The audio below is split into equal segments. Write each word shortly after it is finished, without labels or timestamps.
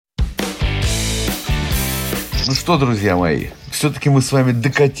Ну что, друзья мои, все-таки мы с вами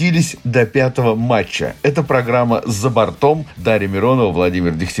докатились до 5-го матча. Это программа «За бортом». Дарья Миронова,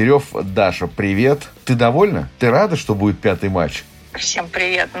 Владимир Дегтярев. Даша, привет. Ты довольна? Ты рада, что будет 5-й матч? Всем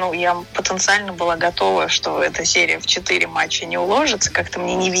привет. Я потенциально была готова, что эта серия в 4 матча не уложится. Как-то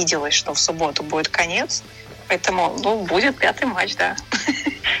мне не виделось, что в субботу будет конец. Поэтому, будет 5-й матч, да.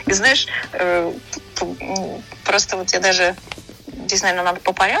 И знаешь, просто вот я даже... Здесь, наверное, надо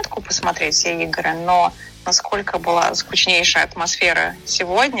по порядку посмотреть все игры, но насколько была скучнейшая атмосфера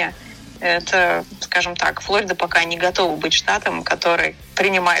сегодня, это, скажем так, Флорида пока не готова быть штатом, который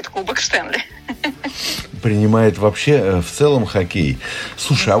принимает Кубок Стэнли. Принимает вообще в целом хоккей.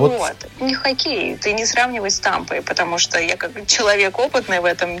 Слушай, не хоккей, ты не сравнивай с Тампой, потому что я как человек опытный в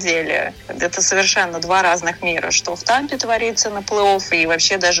этом деле, это совершенно два разных мира, что в Тампе творится на плей-офф и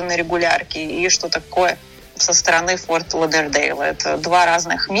вообще даже на регулярке, и что такое со стороны Форт Лодердейла. Это два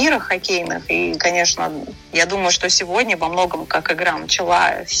разных мира хоккейных. И, конечно, я думаю, что сегодня во многом, как игра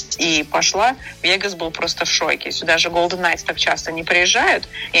началась и пошла, Вегас был просто в шоке. Сюда же Golden Knights так часто не приезжают,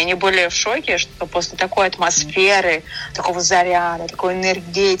 и они были в шоке, что после такой атмосферы, такого заряда, такой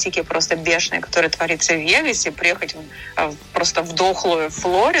энергетики просто бешеной, которая творится в Вегасе, приехать просто в дохлую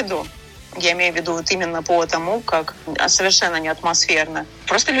Флориду, я имею в виду вот именно по тому, как совершенно не атмосферно.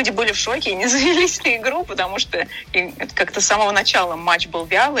 Просто люди были в шоке и не завелись на игру, потому что как-то с самого начала матч был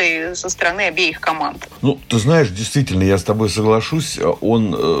вялый со стороны обеих команд. Ты знаешь, действительно, я с тобой соглашусь,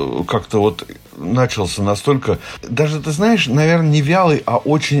 он как-то вот начался настолько... Даже, ты знаешь, наверное, не вялый, а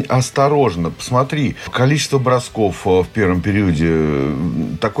очень осторожно. Посмотри, количество бросков в первом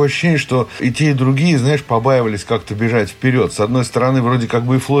периоде. Такое ощущение, что и те, и другие, знаешь, побаивались как-то бежать вперед. С одной стороны, вроде как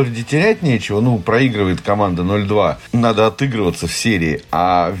бы и Флориде терять нечего. Проигрывает команда 0-2. Надо отыгрываться в серии.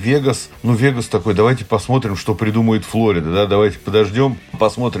 А Вегас такой, давайте посмотрим, что придумает Флорида. Да? Давайте подождем,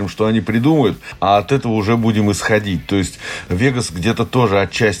 посмотрим, что они придумают. А от этого уже будем исходить. То есть Вегас где-то тоже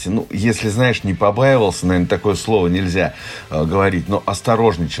отчасти, если, знаешь, не побаивался, наверное, такое слово нельзя говорить, но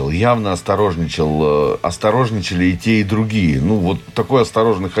осторожничал, явно осторожничал. Осторожничали и те, и другие. Такой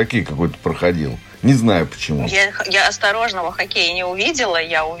осторожный хоккей какой-то проходил. Не знаю почему. Я осторожного хоккея не увидела.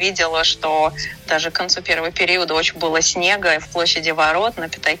 Я увидела, что даже к концу первого периода очень было снега в площади ворот, на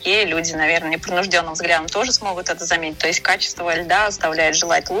пятаке. Люди, наверное, непринужденным взглядом тоже смогут это заметить. То есть качество льда оставляет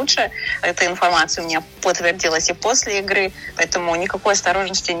желать лучше. Эта информация у меня подтвердилась и после игры. Поэтому никакой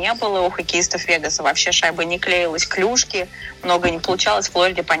осторожности не было у хоккеистов Вегаса. Вообще шайба не клеилась, клюшки. Много не получалось. В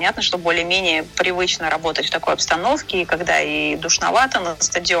Флориде понятно, что более-менее привычно работать в такой обстановке, когда и душновато на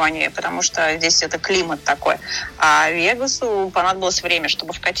стадионе, потому что здесь это климат такой. А Вегасу понадобилось время,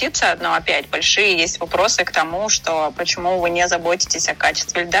 чтобы вкатиться. Но опять большие есть вопросы к тому, что почему вы не заботитесь о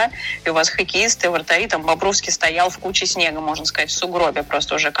качестве льда, и у вас хоккеисты, вратари, Бобровский стоял в куче снега, можно сказать, в сугробе,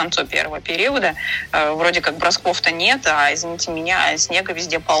 просто уже к концу первого периода. Вроде как бросков-то нет, а, извините меня, снега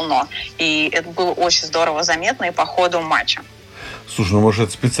везде полно. И это было очень здорово заметно и по ходу матча. Слушай, может,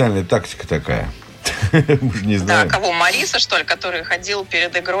 это специальная тактика такая? Мы же не знаем. Да, кого? Мариса, что ли, который ходил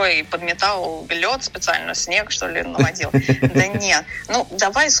перед игрой и подметал лед специально, снег, что ли, наводил? Да нет.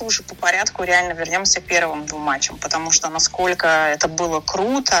 Давай, слушай, по порядку реально вернемся к первым двум матчам, потому что насколько это было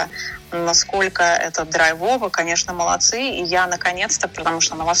круто, насколько это драйвово, конечно, молодцы. И я, наконец-то, потому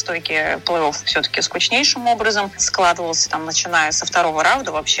что на Востоке плей-офф все-таки скучнейшим образом складывался, начиная со второго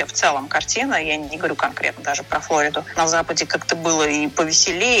раунда, вообще в целом картина, я не говорю конкретно даже про Флориду, на Западе как-то было и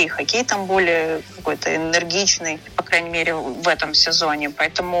повеселее, и хоккей там более какой-то энергичный, по крайней мере, в этом сезоне.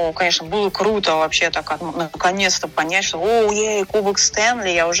 Поэтому, конечно, было круто вообще так наконец-то понять, что Кубок Стэнли,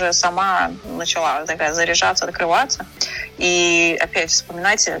 я уже сама начала такая заряжаться, открываться. И опять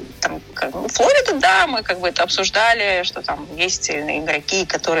вспоминайте, Флориду, да, мы это обсуждали, что там есть игроки,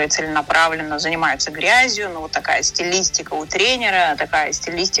 которые целенаправленно занимаются грязью, такая стилистика у тренера, такая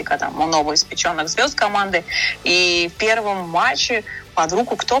стилистика у новоиспеченных звезд команды. И в первом матче под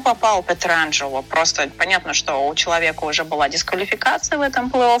руку кто попал? Петранджело. Просто понятно, что у человека уже была дисквалификация в этом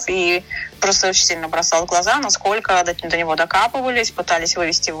плей-офф, и просто очень сильно бросал в глаза, насколько до него докапывались, пытались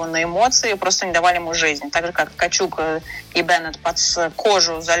вывести его на эмоции, просто не давали ему жизнь. Так же, как Качук и Беннет под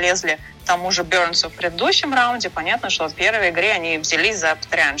кожу залезли тому же Бернсу в предыдущем раунде, понятно, что в первой игре они взялись за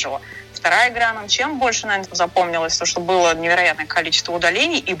Петранджело. Вторая игра нам чем больше, наверное, запомнилась, то, что было невероятное количество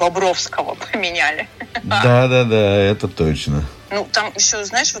удалений, и Бобровского поменяли. Да, это точно. Там еще,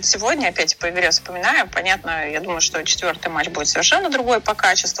 знаешь, сегодня опять по игре вспоминаю, понятно, я думаю, что 4-й матч будет совершенно другой по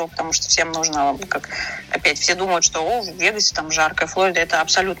качеству, потому что всем нужно, опять все думают, что в Вегасе жарко, Флорида это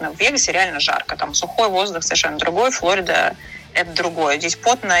абсолютно, в Вегасе реально жарко, сухой воздух совершенно другой, Флорида это другое. Здесь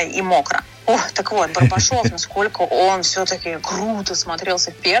потно и мокро. Так вот, Барбашов, насколько он все-таки круто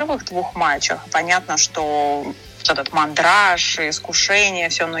смотрелся в первых 2 матчах. Понятно, что этот мандраж, искушение,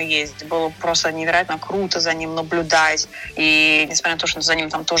 все оно есть. Было просто невероятно круто за ним наблюдать. И несмотря на то, что за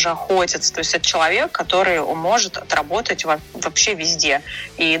ним там тоже охотятся. То есть это человек, который может отработать вообще везде.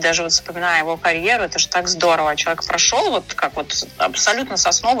 И даже вот вспоминая его карьеру, это же так здорово. Человек прошел вот как вот абсолютно с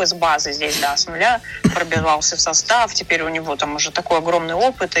основы, с базы здесь, да, с нуля, пробивался в состав. Теперь у него там уже такой огромный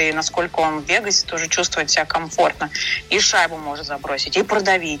опыт, и насколько он в Вегасе тоже чувствует себя комфортно. И шайбу может забросить, и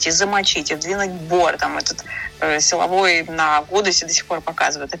продавить, и замочить, и двинуть бор. Там этот силовой на Гудосе до сих пор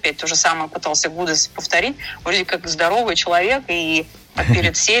показывает. Опять то же самое пытался Гудос повторить. Вроде как здоровый человек, и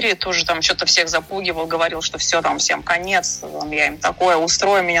перед серией тоже там что-то всех запугивал, говорил, что все, там всем конец, я им такое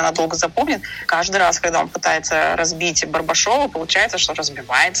устрою, меня надолго запомнит. Каждый раз, когда он пытается разбить Барбашова, получается, что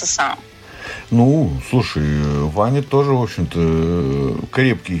разбивается сам. Ну, слушай, Ваня тоже, в общем-то,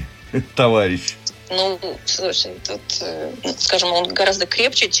 крепкий товарищ. Ну, слушай, тут, скажем, он гораздо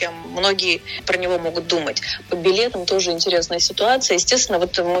крепче, чем многие про него могут думать. По билетам тоже интересная ситуация. Естественно,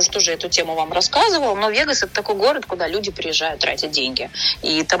 вот, может, уже эту тему вам рассказывал, но Вегас — это такой город, куда люди приезжают, тратят деньги.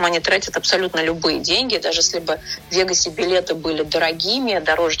 И там они тратят абсолютно любые деньги. Даже если бы в Вегасе билеты были дорогими,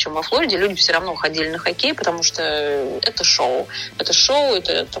 дороже, чем во Флориде, люди все равно ходили на хоккей, потому что это шоу. Это шоу,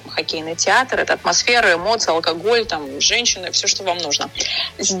 это там, хоккейный театр, это атмосфера, эмоции, алкоголь, там, женщины, все, что вам нужно.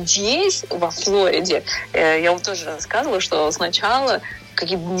 Здесь, во Флориде, я вам тоже рассказывала, что сначала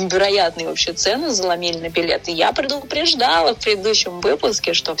какие-то невероятные вообще цены заломили на билеты. Я предупреждала в предыдущем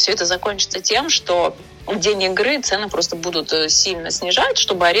выпуске, что все это закончится тем, что в день игры цены просто будут сильно снижать,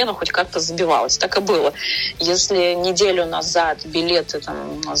 чтобы арена хоть как-то забивалась. Так и было. Если неделю назад билеты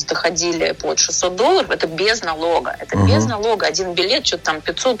там у нас доходили под $600, это без налога. Это без налога. Один билет, что-то там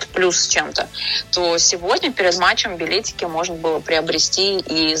 500 плюс с чем-то. То сегодня перед матчем билетики можно было приобрести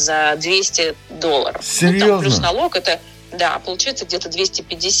и за $200. Серьезно? Ну, там плюс налог, это, да, получается где-то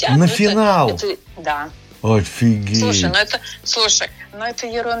 250. На финал? Да. Офигеть. Слушай, это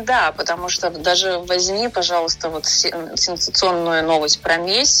ерунда, потому что даже возьми, пожалуйста, вот сенсационную новость про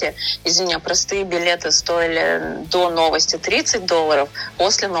Месси. Извини, простые билеты стоили до новости $30,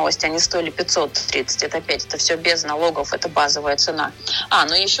 после новости они стоили 530. Это опять, это все без налогов, это базовая цена.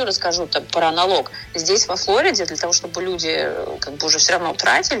 Ну еще расскажу про налог. Здесь во Флориде, для того, чтобы люди как бы уже все равно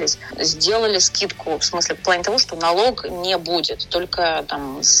тратились, сделали скидку, в смысле, в плане того, что налог не будет, только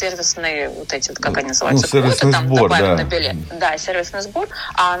там сервисные, вот эти, как они называются, сервисный там сбор, добавят да. на билет. Да, сервисный сбор,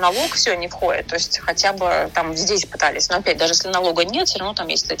 а налог все не входит. То есть хотя бы там здесь пытались. Но опять, даже если налога нет, все равно там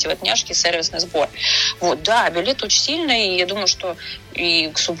есть эти вот няшки, сервисный сбор. Вот, да, билет очень сильный, и я думаю, что и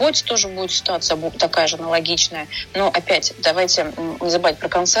к субботе тоже будет ситуация такая же аналогичная. Но опять, давайте не забывать про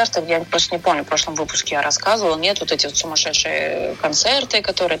концерты. Я просто не помню, в прошлом выпуске я рассказывала. Нет, вот эти вот сумасшедшие концерты,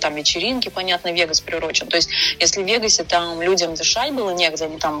 которые там вечеринки, понятно, Вегас приурочен. То есть если в Вегасе там людям дышать было негде,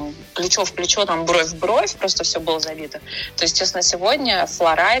 они там плечо в плечо, там бровь в бровь, просто все было забито. То есть, естественно, сегодня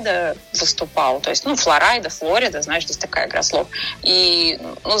Флорайда выступал. То есть, Флорайда, Флорида, знаешь, здесь такая игра слов. И,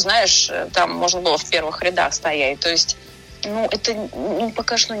 знаешь, там можно было в первых рядах стоять. То есть, это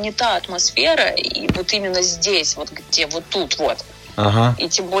пока что не та атмосфера, и вот именно здесь, вот где, вот тут вот. Ага. И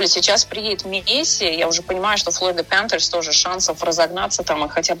тем более сейчас приедет Месси, я уже понимаю, что Флорида Пантерс тоже шансов разогнаться там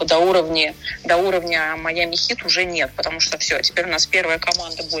хотя бы до уровня Майами Хит уже нет, потому что все, теперь у нас первая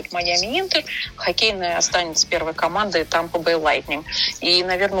команда будет Майами Интер, хоккейная останется первой командой Тампа Бэй Лайтнинг. И,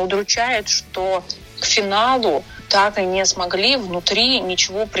 наверное, удручает, что к финалу так и не смогли внутри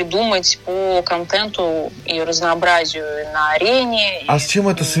ничего придумать по контенту и разнообразию на арене. А с чем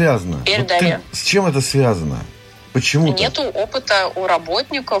это связано? С чем это связано? Почему-то. Нету опыта у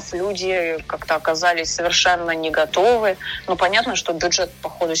работников, люди как-то оказались совершенно не готовы. Понятно, что бюджет по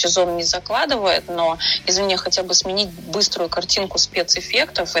ходу сезона не закладывает, но, извини, хотя бы сменить быструю картинку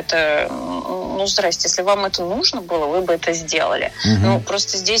спецэффектов, это, здрасте, если вам это нужно было, вы бы это сделали.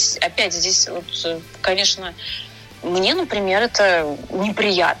 Просто здесь, вот, конечно, мне, например, это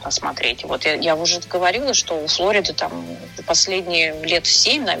неприятно смотреть. Вот я уже говорила, что у Флориды там последние лет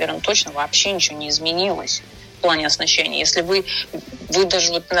 7, наверное, точно вообще ничего не изменилось в плане оснащения. Если вы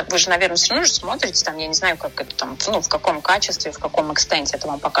даже, вы же, наверное, все равно же смотрите, там, я не знаю, как это там, в каком качестве, в каком экстенте это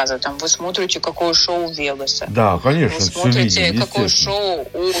вам показывают. Там, вы смотрите, какое шоу у Вегаса. Да, конечно. Вы смотрите, какое шоу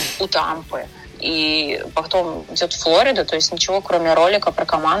у Тампы. и потом идет Флорида, то есть ничего, кроме ролика про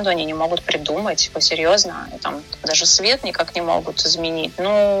команду, они не могут придумать, серьезно, там даже свет никак не могут изменить.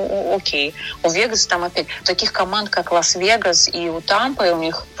 Ну, окей. У Вегаса там опять таких команд, как Лас-Вегас и у Тампы, у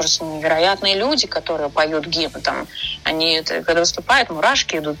них просто невероятные люди, которые поют гимн, там, они, когда выступают,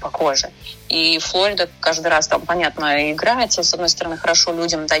 мурашки идут по коже. И Флорида каждый раз там, понятно, играется, с одной стороны, хорошо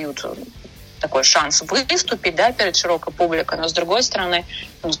людям дают такой шанс выступить, да, перед широкой публикой, но с другой стороны,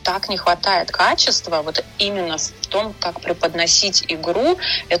 так не хватает качества вот именно в том, как преподносить игру,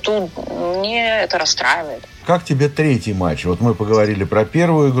 это расстраивает. Как тебе третий матч? Вот мы поговорили про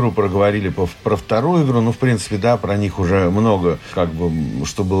первую игру, проговорили про вторую игру, ну, в принципе, да, про них уже много,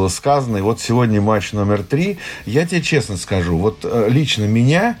 что было сказано. И вот сегодня матч номер 3. Я тебе честно скажу, вот лично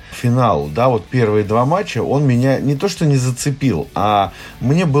меня, финал, да, вот первые 2 матча, он меня не то что не зацепил, а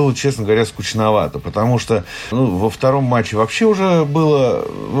мне было, честно говоря, скучновато, потому что во втором матче вообще уже было,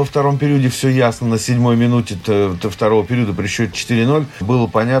 во втором периоде все ясно, на 7-й минуте второго периода при счете 4-0 было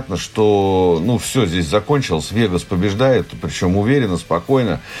понятно, что, все, здесь закончилось. Вегас побеждает, причем уверенно,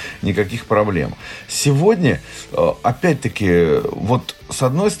 спокойно, никаких проблем. Сегодня, опять-таки, вот с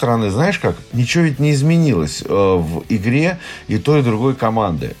одной стороны, знаешь как, ничего ведь не изменилось в игре и той, и другой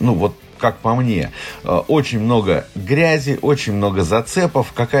команды. Как по мне, очень много грязи, очень много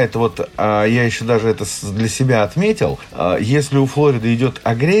зацепов, какая-то я еще даже это для себя отметил, если у Флориды идет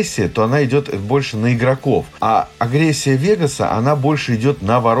агрессия, то она идет больше на игроков, а агрессия Вегаса, она больше идет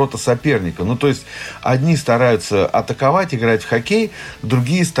на ворота соперника. То есть, одни стараются атаковать, играть в хоккей,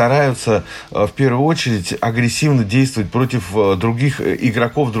 другие стараются, в первую очередь, агрессивно действовать против других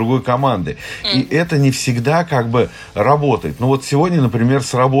игроков другой команды. И это не всегда работает. Сегодня, например,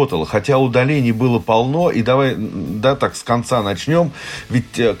 сработало, хотя удалений было полно, и давай, так с конца начнем, ведь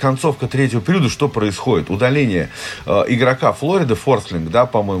концовка третьего периода, что происходит? Удаление игрока Флориды, Форслинг, да,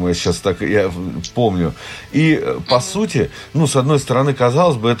 по-моему, я сейчас так я помню, и по сути, с одной стороны,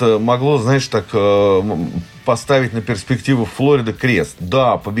 казалось бы, это могло, знаешь, так поставить на перспективу Флориды крест.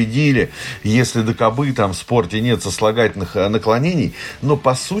 Да, победили, если до кобы там в спорте нет сослагательных наклонений, но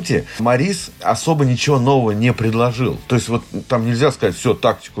по сути Морис особо ничего нового не предложил. То есть там нельзя сказать, все,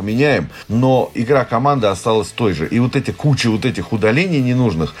 тактику меняем, но игра команды осталась той же. И куча этих удалений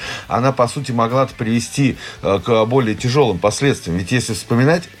ненужных, она по сути могла привести к более тяжелым последствиям. Ведь если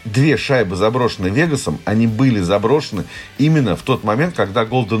вспоминать, 2 шайбы, заброшенные Вегасом, они были заброшены именно в тот момент, когда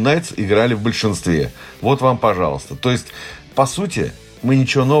Golden Knights играли в большинстве. Вот вам, пожалуйста. То есть, по сути, мы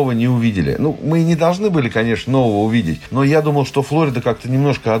ничего нового не увидели. Мы не должны были, конечно, нового увидеть, но я думал, что Флорида как-то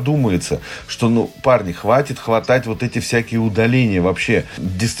немножко одумается, что, парни, хватит хватать эти всякие удаления вообще.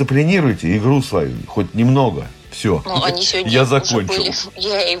 Дисциплинируйте игру свою, хоть немного. Все, они сегодня я закончил. Уже были,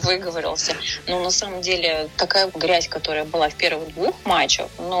 я и выговорился. На самом деле, такая грязь, которая была в первых 2 матчах,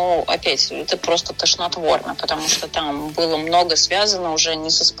 опять, это просто тошнотворно, потому что там было много связано уже не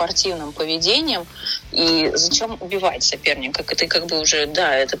со спортивным поведением, и зачем убивать соперника? Ты уже,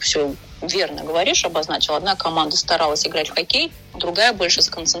 да, это все верно говоришь, обозначил. Одна команда старалась играть в хоккей, другая больше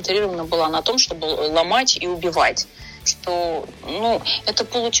сконцентрирована была на том, чтобы ломать и убивать. Что, это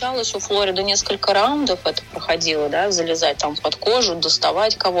получалось у Флориды несколько раундов, это проходило, да, залезать там под кожу,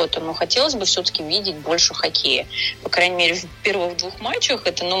 доставать кого-то, но хотелось бы все-таки видеть больше хоккея. По крайней мере, в первых 2 матчах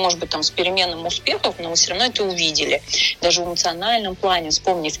это, может быть, там с переменным успехов, но мы все равно это увидели. Даже в эмоциональном плане,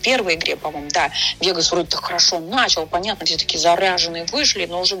 вспомни, в первой игре, по-моему, да, Вегас вроде так хорошо начал, понятно, все такие заряженные вышли,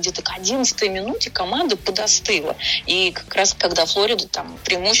 но уже где-то к 11-й минуте команда подостыла. И как раз когда Флорида там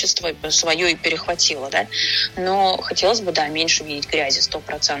преимущество свое и перехватила, да, но хотелось бы, да, меньше видеть грязи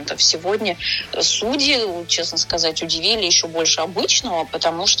 100%. Сегодня судьи, честно сказать, удивили еще больше обычного,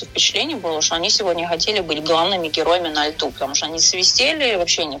 потому что впечатление было, что они сегодня хотели быть главными героями на льду, потому что они свистели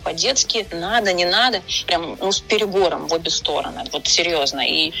вообще не по-детски, надо, не надо, прям, с перебором в обе стороны, серьезно.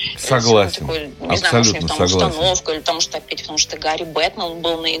 И согласен, такой, не знаю, может, у них там установка, или потому что Гарри Бэтмен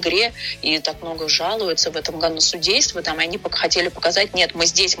был на игре, и так много жалуются в этом году на судейство, там, и они хотели показать, нет, мы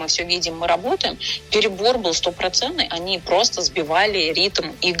здесь, мы все видим, мы работаем. Перебор был 100%, они просто сбивали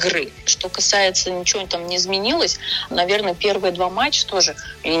ритм игры. Что касается, ничего там не изменилось, наверное, первые 2 матча тоже,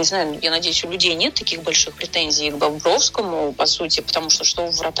 я не знаю, я надеюсь, у людей нет таких больших претензий к Бобровскому, по сути, потому что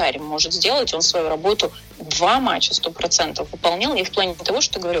вратарь может сделать, он свою работу 2 матча 100% выполнял. И в плане того,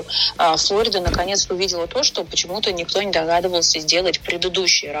 что, говорю, Флорида наконец увидела то, что почему-то никто не догадывался сделать в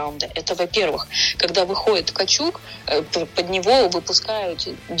предыдущие раунды. Это, во-первых, когда выходит Ткачук, под него выпускают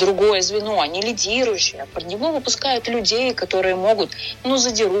другое звено, не лидирующее, а под него выпускают выпускают людей, которые могут,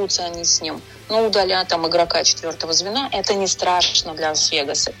 задерутся они с ним, удалят там игрока 4-го звена. Это не страшно для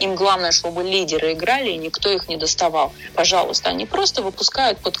Лас-Вегаса. Им главное, чтобы лидеры играли, и никто их не доставал. Пожалуйста, они просто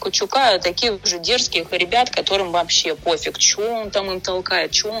выпускают под Кучука таких же дерзких ребят, которым вообще пофиг, что он там им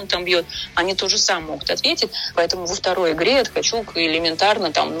толкает, что он там бьет. Они тоже сам могут ответить. Поэтому во второй игре Ткачук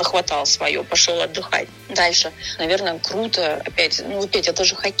элементарно там нахватал свое, пошел отдыхать. Дальше, наверное, круто. Опять, это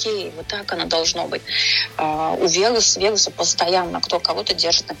же хоккей. Вот так оно должно быть. У Вегаса постоянно кого-то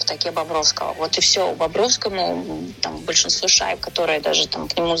держит на пятаке Бобровского. Вот и все. Бобровскому, там, большинство шайб, которые даже там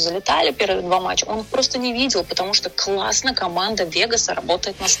к нему залетали первые 2 матча, он их просто не видел, потому что классно команда Вегаса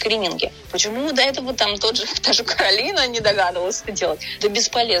работает на скрининге. Почему до этого там та же Каролина не догадывалась это делать? Да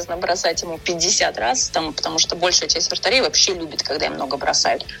бесполезно бросать ему 50 раз, потому что большая часть вратарей вообще любит, когда им много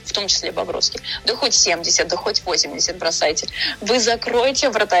бросают, в том числе Бобровский. Да хоть 70, да хоть 80 бросайте. Вы закройте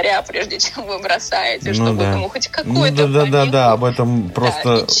вратаря, прежде чем вы бросаете, чтобы ему хоть какой-то... Да, об этом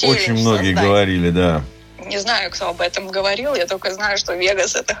просто очень многие говорили, да. Не знаю, кто об этом говорил, я только знаю, что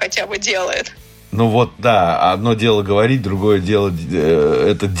Вегас это хотя бы делает. Одно дело говорить, другое дело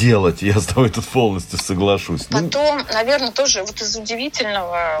это делать. Я с тобой тут полностью соглашусь. Потом, наверное, тоже из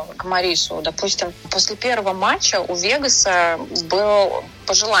удивительного к Марису, допустим, после первого матча у Вегаса было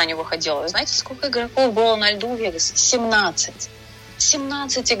по желанию выходило. Вы знаете, сколько игроков было на льду у Вегаса? 17.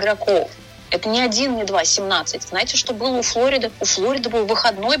 17 игроков. Это не 1, не 2, 17. Знаете, что было у Флориды? У Флориды был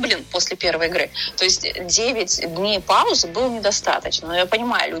выходной, после первой игры. То есть 9 дней паузы было недостаточно. Но я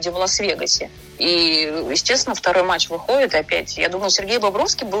понимаю, люди в Лас-Вегасе. И, естественно, второй матч выходит опять. Я думаю, Сергей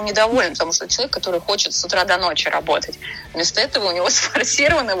Бобровский был недоволен, потому что человек, который хочет с утра до ночи работать. Вместо этого у него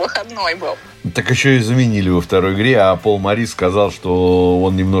сфорсированный выходной был. Так еще и заменили во второй игре, а Пол Марис сказал, что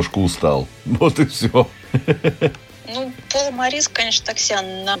он немножко устал. Вот и все. Пол Марис, конечно, так себя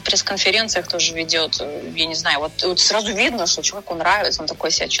на пресс-конференциях тоже ведет. Я не знаю, вот сразу видно, что человеку нравится, он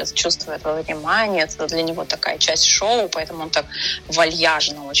такой себя чувствует во внимании. Это для него такая часть шоу, поэтому он так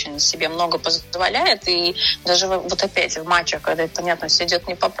вальяжно очень себе много позволяет. И даже опять в матчах, когда, понятно, все идет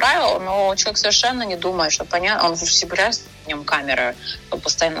не по правилам, но человек совершенно не думает, что понятно, он всегда с ним камера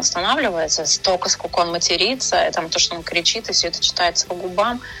постоянно останавливается, столько, сколько он матерится, и там то, что он кричит, и все это читается по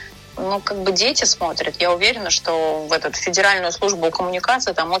губам. Дети смотрят. Я уверена, что в эту федеральную службу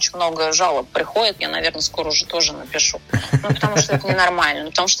коммуникации там очень много жалоб приходит. Я, наверное, скоро уже тоже напишу. Потому что это ненормально.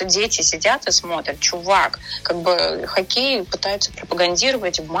 Потому что дети сидят и смотрят. Чувак, хоккей пытаются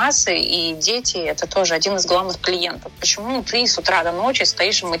пропагандировать в массы, и дети — это тоже один из главных клиентов. Почему ты с утра до ночи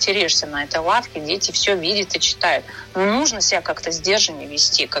стоишь и материшься на этой лавке? Дети все видят и читают. Нужно себя как-то сдержаннее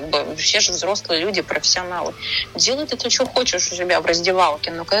вести. Все же взрослые люди, профессионалы. Делай ты что хочешь у себя в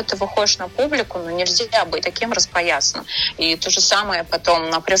раздевалке, но когда ты выходишь на публику, нельзя быть таким распоясанным. И то же самое потом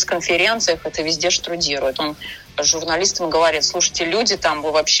на пресс-конференциях это везде штрудирует. Он журналистам говорит: слушайте, люди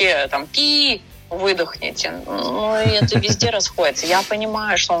вы вообще выдохните. И это везде расходится. Я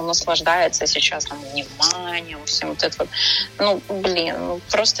понимаю, что он наслаждается сейчас вниманием, всем это.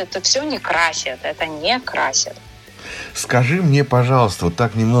 Просто это все не красит. Это не красит. Скажи мне, пожалуйста, вот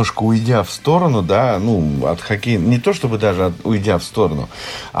так немножко уйдя в сторону, от хоккея, не то чтобы даже уйдя в сторону,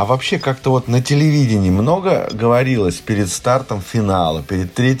 а вообще как-то на телевидении много говорилось перед стартом финала,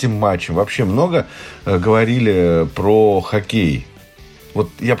 перед третьим матчем, вообще много говорили про хоккей? Вот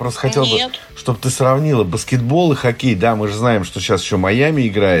я просто хотел бы, чтобы ты сравнила баскетбол и хоккей. Да, мы же знаем, что сейчас еще Майами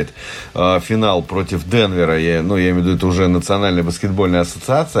играет финал против Денвера. Я имею в виду, это уже Национальная баскетбольная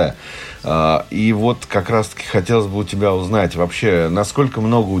ассоциация. И как раз-таки хотелось бы у тебя узнать вообще, насколько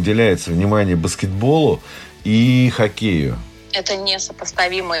много уделяется внимания баскетболу и хоккею. Это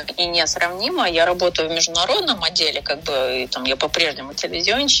несопоставимо и несравнимо. Я работаю в международном отделе, и я по-прежнему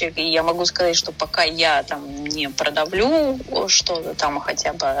телевизионщик, и я могу сказать, что пока я не продавлю что-то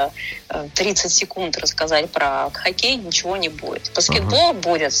хотя бы 30 секунд рассказать про хоккей, ничего не будет. Баскетбол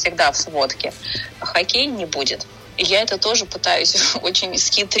будет всегда в сводке, а хоккей не будет. И я это тоже пытаюсь очень с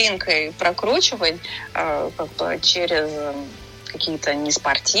хитринкой прокручивать через какие-то не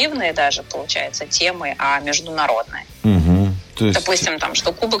спортивные даже, получается, темы, а международные. Допустим,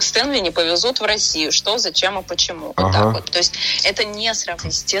 что Кубок Стэнли не повезут в Россию. Что, зачем и почему. Вот так вот. То есть это не сравнимо.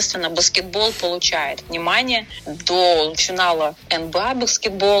 Естественно, баскетбол получает внимание. До финала НБА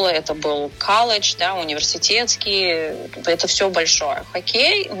баскетбола это был колледж, университетский. Это все большое.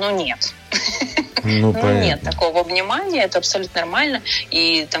 Хоккей, нет. нет такого внимания, это абсолютно нормально.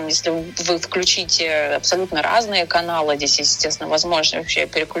 И там, если вы включите абсолютно разные каналы, здесь, естественно, возможно вообще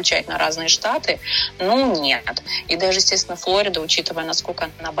переключать на разные штаты, нет. И даже, естественно, Флорида, учитывая, насколько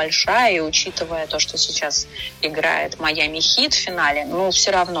она большая, и учитывая то, что сейчас играет Майами Хит в финале,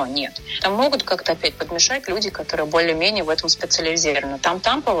 все равно нет. Там могут как-то опять подмешать люди, которые более-менее в этом специализированы. Там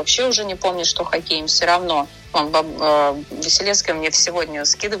Тампа вообще уже не помнит, что хоккей им все равно. Василевская мне сегодня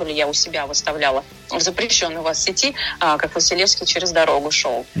скидывали, я у себя выставляла в запрещенной у вас сети, как Василевский через дорогу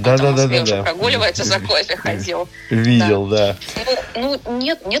шел. Да. Уже прогуливается, за кофе ходил. Видел, да.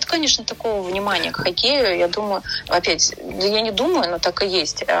 Нет, конечно, такого внимания к хоккею. Я думаю, опять, я не думаю, но так и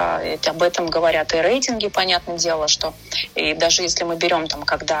есть. Об этом говорят и рейтинги, понятное дело, что и даже если мы берем,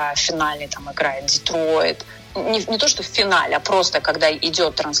 когда в финале играет Детройт, не то, что в финале, а просто когда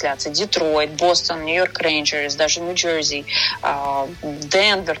идет трансляция Детройт, Бостон, Нью-Йорк Рейнджерс, даже Нью-Джерси,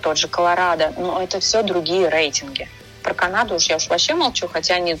 Денвер, тот же Колорадо, это все другие рейтинги. Про Канаду я уж вообще молчу,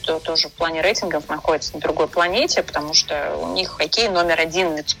 хотя они тоже в плане рейтингов находятся на другой планете, потому что у них хоккей номер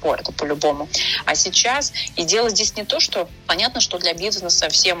 1 вид спорта по-любому. А сейчас, и дело здесь не то, что понятно, что для бизнеса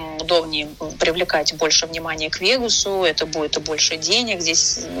всем удобнее привлекать больше внимания к Вегасу, это будет и больше денег,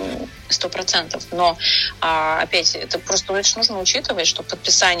 здесь 100%. Но опять, это просто нужно учитывать, что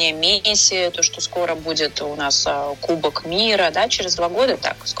подписание Месси, то, что скоро будет у нас Кубок мира, да, через 2 года,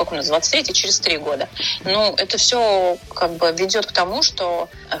 сколько у нас, 23, через 3 года. Это все ведет к тому, что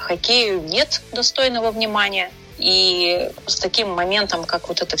хоккею нет достойного внимания, и с таким моментом, как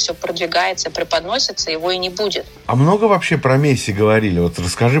это все продвигается, преподносится, его и не будет. А много вообще про Месси говорили?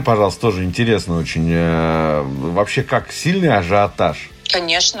 Расскажи, пожалуйста, тоже интересно очень. Вообще, как сильный ажиотаж?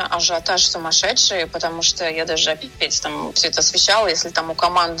 Конечно, ажиотаж сумасшедший, потому что я даже опять все это освещала, если у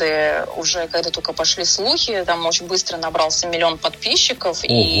команды уже, когда только пошли слухи, там очень быстро набрался 1 миллион подписчиков. Ого.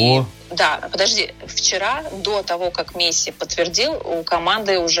 И да, подожди, вчера, до того, как Месси подтвердил, у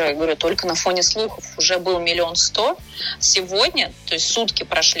команды уже, говорю, только на фоне слухов уже был 1 100 000. Сегодня, то есть сутки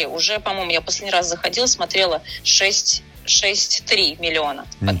прошли, уже, по-моему, я последний раз заходила, смотрела 6,3 миллиона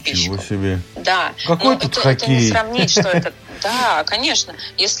подписчиков. Ничего себе. Да. Какой тут хоккей? Это не сравнить, что это... Да, конечно.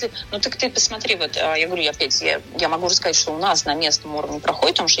 Если, так ты посмотри, я говорю, опять, я могу рассказать, что у нас на местном уровне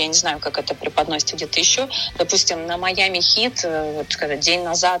проходит, потому что я не знаю, как это преподносится где-то еще. Допустим, на Майами Хит, когда день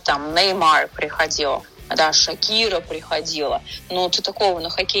назад там Неймар приходил, да, Шакира приходила. Ты такого на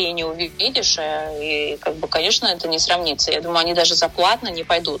хоккее не увидишь, и, конечно, это не сравнится. Я думаю, они даже за платно не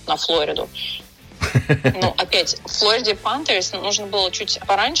пойдут на Флориду. Опять, в Флориде Пантерс нужно было чуть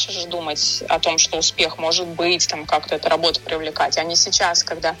пораньше же думать о том, что успех может быть, как-то эту работу привлекать, а не сейчас,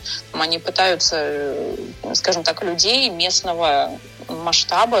 когда они пытаются, скажем так, людей местного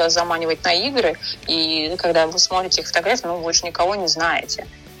масштаба заманивать на игры, и когда вы смотрите их фотографии, вы же никого не знаете.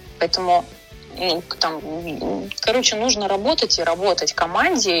 Поэтому нужно работать и работать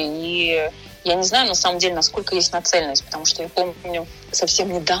команде, и я не знаю, на самом деле, насколько есть нацеленность, потому что я помню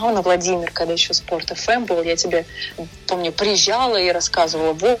совсем недавно, Владимир, когда еще Спорт ФМ был, я тебе, помню, приезжала и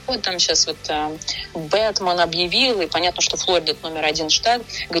рассказывала, там сейчас Бэтмен объявил, и понятно, что Флорида — это номер 1 штат,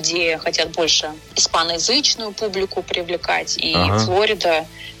 где хотят больше испаноязычную публику привлекать, и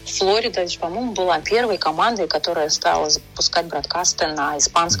Флорида, по-моему, была первой командой, которая стала запускать бродкасты на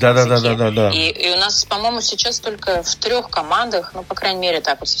испанском языке. Да. И у нас, по-моему, сейчас только в 3 командах, по крайней мере,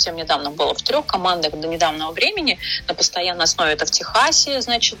 так совсем недавно было, в 3 командах до недавнего времени на постоянной основе. Это в Техасе,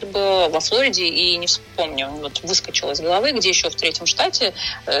 значит, было, во Флориде, и не вспомню, выскочило из головы, где еще в 3 штате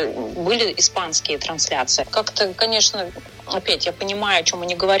были испанские трансляции. Как-то, конечно, опять я понимаю, о чем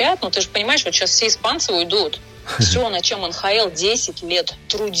они говорят, но ты же понимаешь, сейчас все испанцы уйдут. Все, на чем НХЛ 10 лет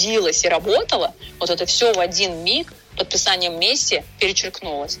трудилась и работала, это все в один миг подписанием Месси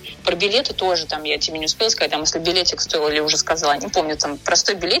перечеркнулось. Про билеты тоже, я тебе не успела сказать, если билетик стоил, или уже сказала, не помню,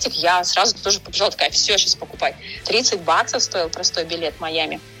 простой билетик, я сразу тоже побежала, такая, все, сейчас покупать. $30 стоил простой билет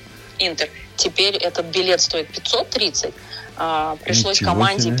Майами Интер. Теперь этот билет стоит 530. Пришлось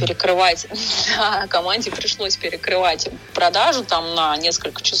команде перекрывать. Да, команде пришлось перекрывать продажу на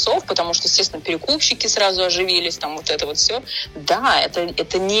несколько часов, потому что, естественно, перекупщики сразу оживились, это все. Да,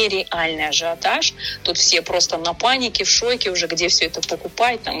 это нереальный ажиотаж. Тут все просто на панике, в шоке уже, где все это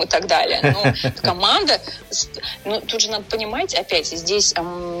покупать и так далее. Команда, тут же надо понимать, опять, здесь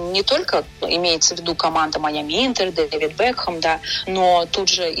не только имеется в виду команда Майами Интер, Дэвид Бекхэм, да, но тут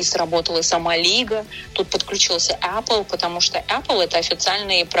же и сработала и сама лига, тут подключился Apple, потому что Apple — это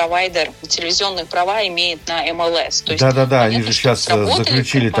официальный провайдер, телевизионные права имеет на МЛС. Да, они же сейчас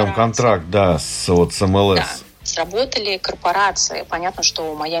заключили там контракт, с МЛС. Сработали корпорации. Понятно,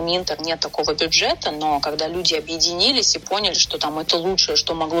 что у Майами Интер нет такого бюджета, но когда люди объединились и поняли, что там это лучшее,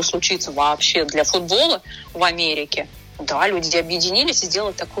 что могло случиться вообще для футбола в Америке, да, люди объединились и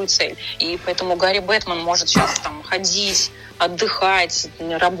сделали такую цель. И поэтому Гарри Бэтмен может сейчас там ходить, отдыхать,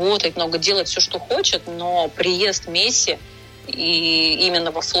 работать, много делать, все, что хочет, но приезд Месси и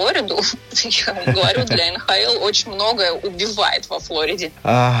именно во Флориду, я вам говорю, для НХЛ очень многое убивает во Флориде.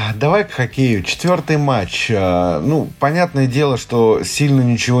 Давай к хоккею. 4-й матч. Понятное дело, что сильно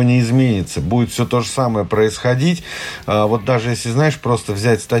ничего не изменится. Будет все то же самое происходить. Вот даже если, знаешь, просто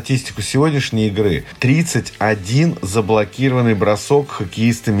взять статистику сегодняшней игры. 31 заблокированный бросок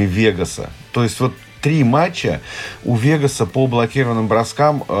хоккеистами Вегаса. То есть вот 3 матча у Вегаса по блокированным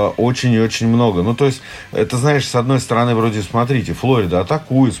броскам очень и очень много. То есть, это, знаешь, с одной стороны, вроде, смотрите, Флорида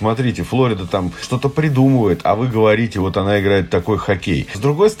атакует, смотрите, Флорида там что-то придумывает, а вы говорите, вот она играет такой хоккей. С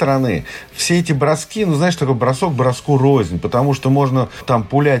другой стороны, все эти броски, знаешь, такой бросок броску рознь, потому что можно там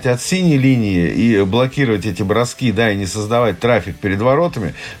пулять от синей линии и блокировать эти броски, да, и не создавать трафик перед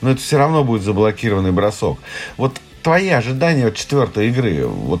воротами, но это все равно будет заблокированный бросок. Вот твои ожидания от 4-й игры,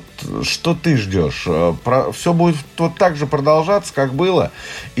 вот что ты ждешь? Все будет вот так же продолжаться, как было?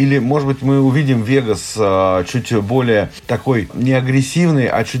 Или, может быть, мы увидим Вегас чуть более такой не агрессивный,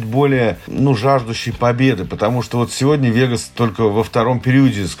 а чуть более, жаждущий победы? Потому что вот сегодня Вегас только во втором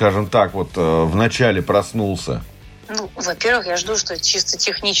периоде, скажем так, вот в начале проснулся. Во-первых, я жду, что чисто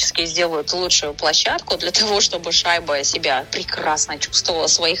технически сделают лучшую площадку для того, чтобы шайба себя прекрасно чувствовала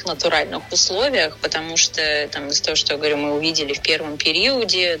в своих натуральных условиях, потому что там из того, что я говорю, мы увидели в первом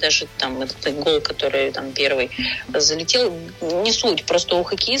периоде, даже там этот гол, который там первый залетел, не суть, просто у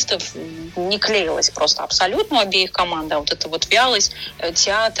хоккеистов не клеилось просто абсолютно у обеих команд, а вот эта вот вялость,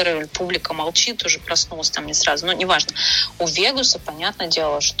 театр, публика молчит, уже проснулась там не сразу, но неважно. У Вегаса, понятное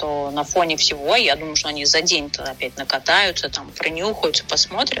дело, что на фоне всего, я думаю, что они за день-то опять накатаются, там, принюхаются,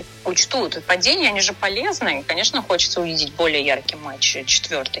 посмотрят, учтут. Падения, они же полезны. И, конечно, хочется увидеть более яркий матч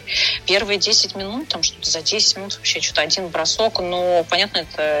 4-й. Первые 10 минут, там что-то за 10 минут вообще что-то один бросок, но, понятно,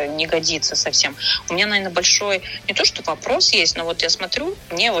 это не годится совсем. У меня, наверное, большой, не то что вопрос есть, но вот я смотрю,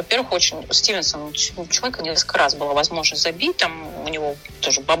 мне, во-первых, очень Стивенсон, у человека несколько раз была возможность забить, там у него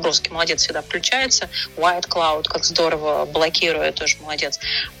тоже Бобровский молодец, всегда включается, White Cloud, как здорово блокирует, тоже молодец.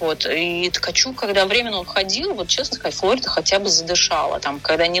 Вот. И Ткачук, когда временно он ходил, вот честно сказать, Флорида хотя бы задышала. Там,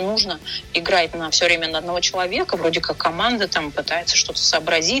 когда не нужно играть все время на одного человека, вроде как команда там пытается что-то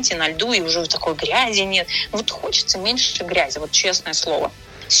сообразить, и на льду, и уже такой грязи нет. Вот хочется меньше грязи, вот честное слово.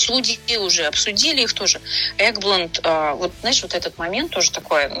 Судьи уже обсудили их тоже. Экбланд, вот знаешь, вот этот момент тоже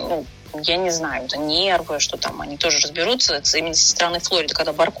такой, я не знаю, это нервы, что там они тоже разберутся. Это именно со стороны Флориды,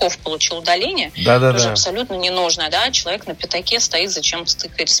 когда Барков получил удаление, тоже абсолютно ненужное, да, человек на пятаке стоит, зачем-то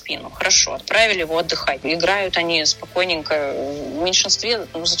тыкает в спину. Хорошо, отправили его отдыхать. Играют они спокойненько. В меньшинстве,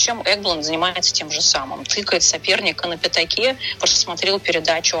 зачем Экбланд занимается тем же самым? Тыкает соперника на пятаке, посмотрел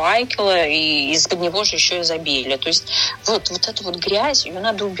передачу Айкела, и из-под него же еще и забили. То есть вот эту вот грязь, ее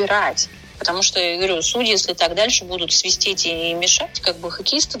надо убирать. Потому что, я говорю, судьи, если так дальше будут свистеть и мешать,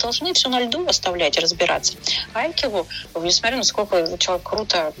 хоккеисты должны все на льду оставлять и разбираться. Айкелу, несмотря на сколько человек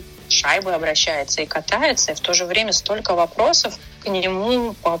круто шайбой обращается и катается, и в то же время столько вопросов к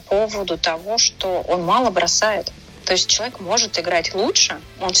нему по поводу того, что он мало бросает. То есть человек может играть лучше,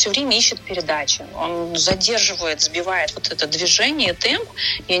 он все время ищет передачи, он задерживает, сбивает вот это движение, темп.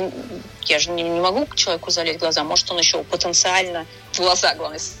 Я же не могу к человеку залезть в глаза, может, он еще потенциально в глаза,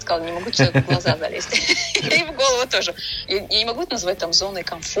 главное, сказал, не могу человеку в глаза залезть. И в голову тоже. Я не могу это назвать там зоной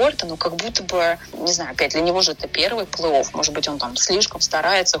комфорта, но как будто бы, не знаю, опять для него же это первый плей-офф, может быть, он там слишком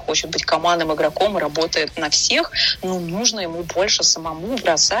старается, хочет быть командным игроком и работает на всех, но нужно ему больше самому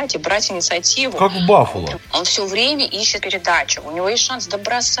бросать и брать инициативу. Как в Баффало. Он все время ищет передачу, у него есть шанс, да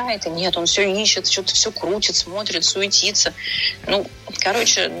бросает, и нет, он все ищет, что-то все крутит, смотрит, суетится.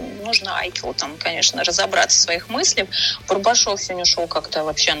 Нужно Айкелу там, конечно, разобраться в своих мыслях. Бурбашов сегодня ушел как-то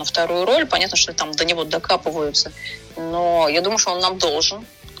вообще на вторую роль. Понятно, что там до него докапываются. Но я думаю, что он нам должен.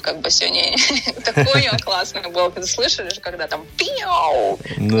 Сегодня такой он классный был. Ты слышали же, когда там пиу!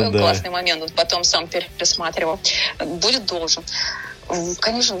 Классный момент. Вот потом сам пересматривал. Будет должен.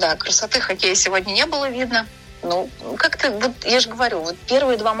 Конечно, да, красоты хоккея сегодня не было видно. Я же говорю, вот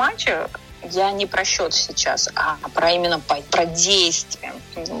первые 2 матча я не про счет сейчас, а про действие.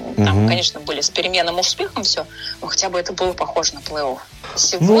 Там, конечно, были с переменным успехом все, но хотя бы это было похоже на плей-офф.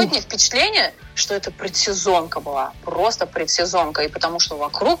 Сегодня впечатление, что это предсезонка была. Просто предсезонка. И потому что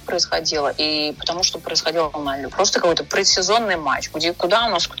вокруг происходило, и потому что происходило на льду. Просто какой-то предсезонный матч, куда у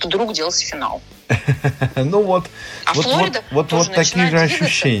нас вдруг делся финал. Вот такие же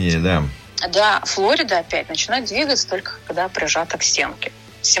ощущения, да. Да, Флорида опять начинает двигаться только когда прижата к стенке.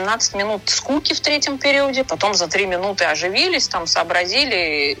 17 минут скуки в третьем периоде, потом за 3 минуты оживились, там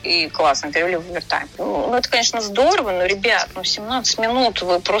сообразили и классно перевели в овертайм. Ну, это, конечно, здорово, но, ребят, 17 минут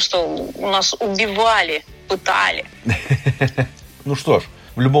вы просто у нас убивали, пытали. Ну что ж,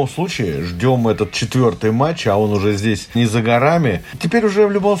 в любом случае, ждем этот 4-й матч, а он уже здесь не за горами. Теперь уже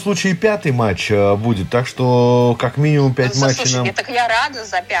в любом случае 5-й матч будет, так что как минимум 5 матчей слушай, нам... так я рада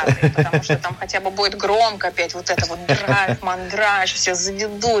за 5-й, потому что там хотя бы будет громко опять вот это вот драйв, мандраж, все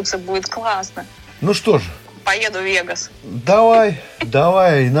заведутся, будет классно. Ну что ж. Поеду в Вегас. Давай,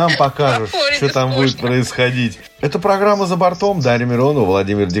 нам покажешь, что там будет происходить. Это программа «За бортом». Дарья Миронова,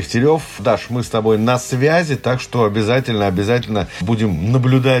 Владимир Дегтярев. Даш, мы с тобой на связи, так что обязательно будем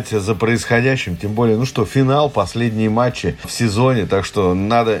наблюдать за происходящим. Тем более, финал, последние матчи в сезоне, так что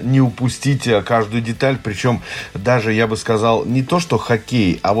надо не упустить каждую деталь. Причем даже, я бы сказал, не то, что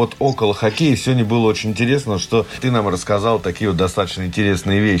хоккей, а вот около хоккея сегодня было очень интересно, что ты нам рассказал такие вот достаточно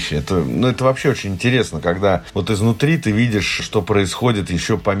интересные вещи. Это вообще очень интересно, когда вот изнутри ты видишь, что происходит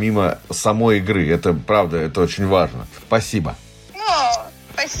еще помимо самой игры. Это правда, это очень важно. Спасибо.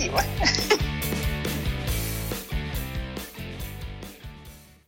 Спасибо.